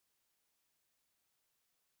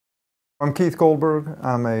I'm Keith Goldberg.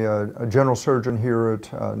 I'm a general surgeon here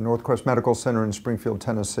at Northwest Medical Center in Springfield,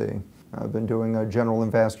 Tennessee. I've been doing general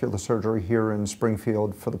and vascular surgery here in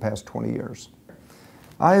Springfield for the past 20 years.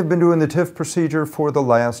 I have been doing the TIF procedure for the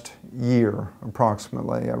last year,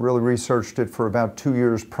 approximately. I really researched it for about 2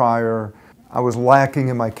 years prior. I was lacking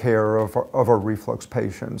in my care of our reflux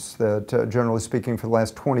patients, that generally speaking for the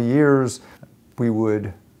last 20 years, we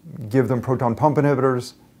would give them proton pump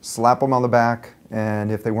inhibitors, slap them on the back,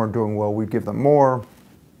 and if they weren't doing well, we'd give them more,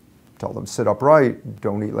 tell them sit upright,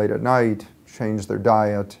 don't eat late at night, change their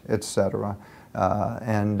diet, etc.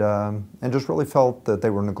 And just really felt that they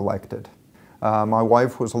were neglected. My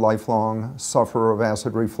wife was a lifelong sufferer of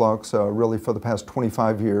acid reflux, really for the past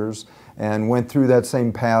 25 years, and went through that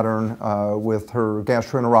same pattern with her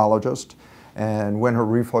gastroenterologist. And when her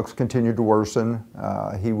reflux continued to worsen,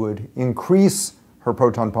 he would increase her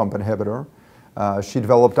proton pump inhibitor. She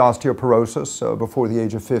developed osteoporosis before the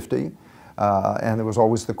age of 50, and there was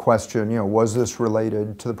always the question, was this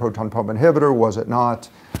related to the proton pump inhibitor? Was it not?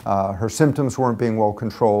 Her symptoms weren't being well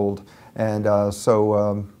controlled, and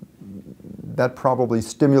so that probably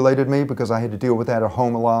stimulated me because I had to deal with that at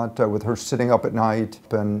home a lot, with her sitting up at night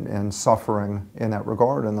and suffering in that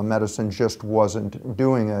regard, and the medicine just wasn't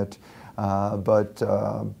doing it. But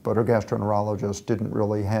her gastroenterologist didn't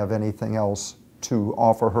really have anything else to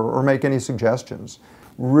offer her or make any suggestions.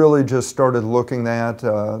 Really just started looking at,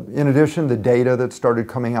 in addition, the data that started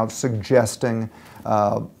coming out suggesting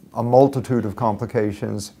a multitude of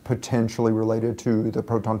complications potentially related to the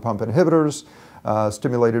proton pump inhibitors,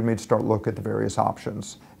 stimulated me to start looking at the various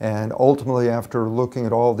options. And ultimately, after looking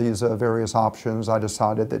at all these various options, I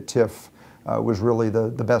decided that TIF was really the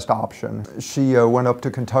best option. She went up to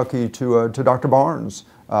Kentucky to Dr. Barnes,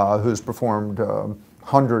 who's performed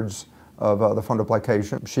hundreds of the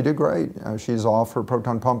fundoplication. She did great. She's off her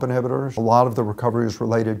proton pump inhibitors. A lot of the recovery is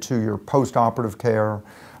related to your post-operative care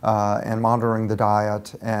and monitoring the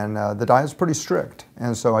diet, and the diet's pretty strict.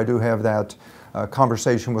 And so I do have that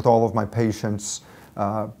conversation with all of my patients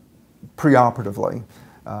preoperatively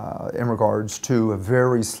in regards to a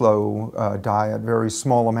very slow diet, very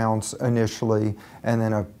small amounts initially, and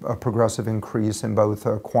then a progressive increase in both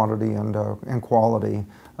quantity and quality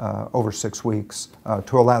over 6 weeks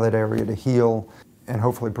to allow that area to heal and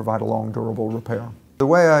hopefully provide a long, durable repair. The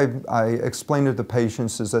way I explain it to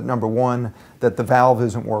patients is that, number one, that the valve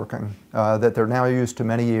isn't working, that they're now used to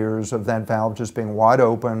many years of that valve just being wide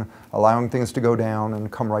open, allowing things to go down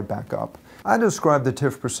and come right back up. I describe the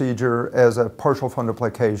TIF procedure as a partial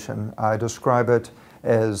fundoplication. I describe it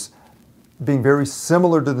as being very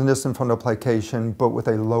similar to the Nissen fundoplication, but with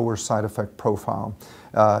a lower side effect profile.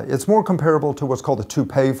 It's more comparable to what's called a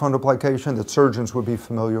toupee fundoplication that surgeons would be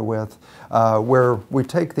familiar with, where we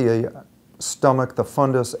take the stomach, the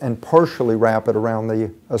fundus, and partially wrap it around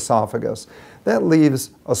the esophagus. That leaves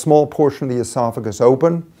a small portion of the esophagus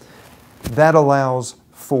open. That allows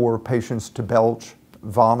for patients to belch,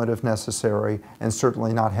 vomit if necessary, and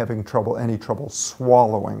certainly not having any trouble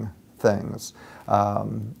swallowing things.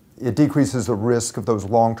 It decreases the risk of those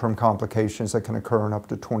long-term complications that can occur in up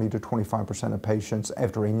to 20 to 25% of patients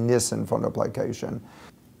after a Nissen fundoplication.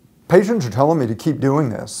 Patients are telling me to keep doing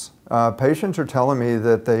this. Patients are telling me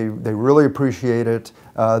that they really appreciate it,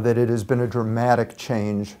 that it has been a dramatic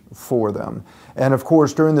change for them. And of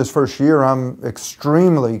course, during this first year, I'm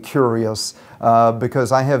extremely curious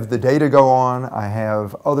because I have the data go on, I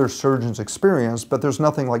have other surgeons' experience, but there's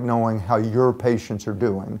nothing like knowing how your patients are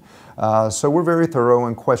doing. So we're very thorough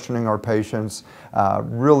in questioning our patients,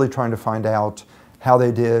 really trying to find out how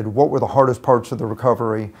they did, what were the hardest parts of the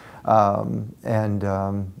recovery,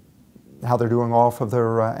 and how they're doing off of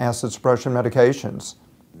their acid suppression medications.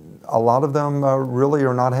 A lot of them really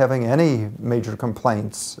are not having any major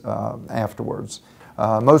complaints afterwards.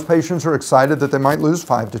 Most patients are excited that they might lose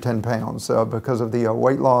 5 to 10 pounds because of the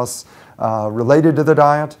weight loss related to the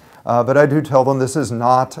diet, but I do tell them this is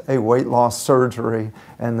not a weight loss surgery,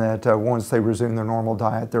 and that once they resume their normal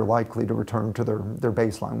diet, they're likely to return to their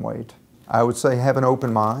baseline weight. I would say have an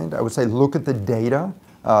open mind. I would say look at the data.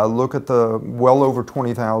 Look at the well over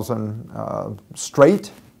 20,000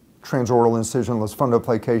 straight transoral incisionless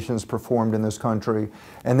fundoplications performed in this country,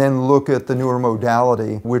 and then look at the newer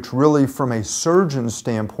modality, which really from a surgeon's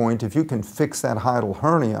standpoint, if you can fix that hiatal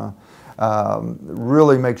hernia,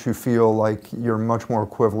 really makes you feel like you're much more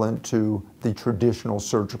equivalent to the traditional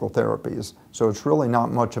surgical therapies. So it's really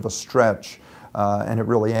not much of a stretch, and it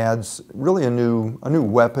really adds a new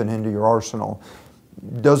weapon into your arsenal.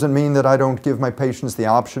 Doesn't mean that I don't give my patients the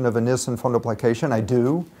option of a Nissen fundoplication. I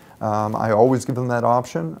do. I always give them that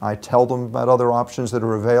option. I tell them about other options that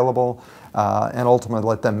are available, and ultimately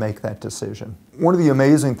let them make that decision. One of the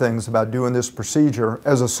amazing things about doing this procedure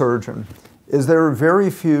as a surgeon is there are very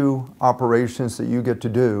few operations that you get to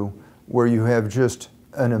do where you have just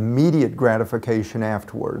an immediate gratification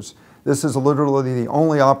afterwards. This is literally the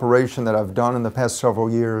only operation that I've done in the past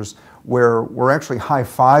several years where we're actually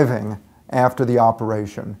high-fiving after the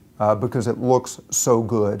operation because it looks so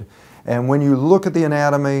good. And when you look at the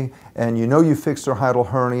anatomy and you know you fixed their hiatal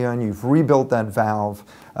hernia and you've rebuilt that valve,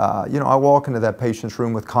 I walk into that patient's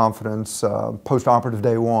room with confidence post-operative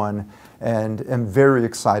day one and am very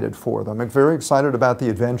excited for them. I'm very excited about the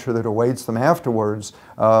adventure that awaits them afterwards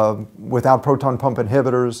without proton pump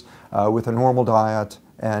inhibitors, with a normal diet,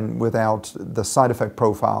 and without the side effect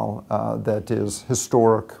profile that is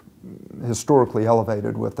historically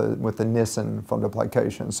elevated with the Nissen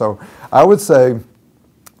fundoplication. So I would say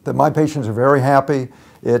that my patients are very happy.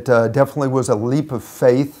 It definitely was a leap of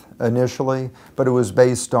faith initially, but it was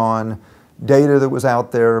based on data that was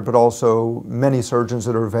out there, but also many surgeons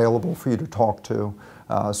that are available for you to talk to,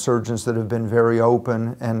 surgeons that have been very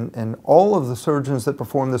open, and all of the surgeons that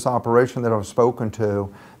perform this operation that I've spoken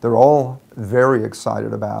to, they're all very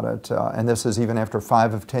excited about it. And this is even after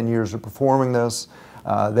 5 of 10 years of performing this.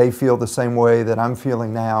 They feel the same way that I'm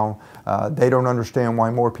feeling now. They don't understand why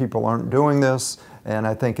more people aren't doing this, and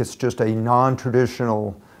I think it's just a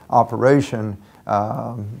non-traditional operation,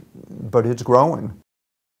 but it's growing.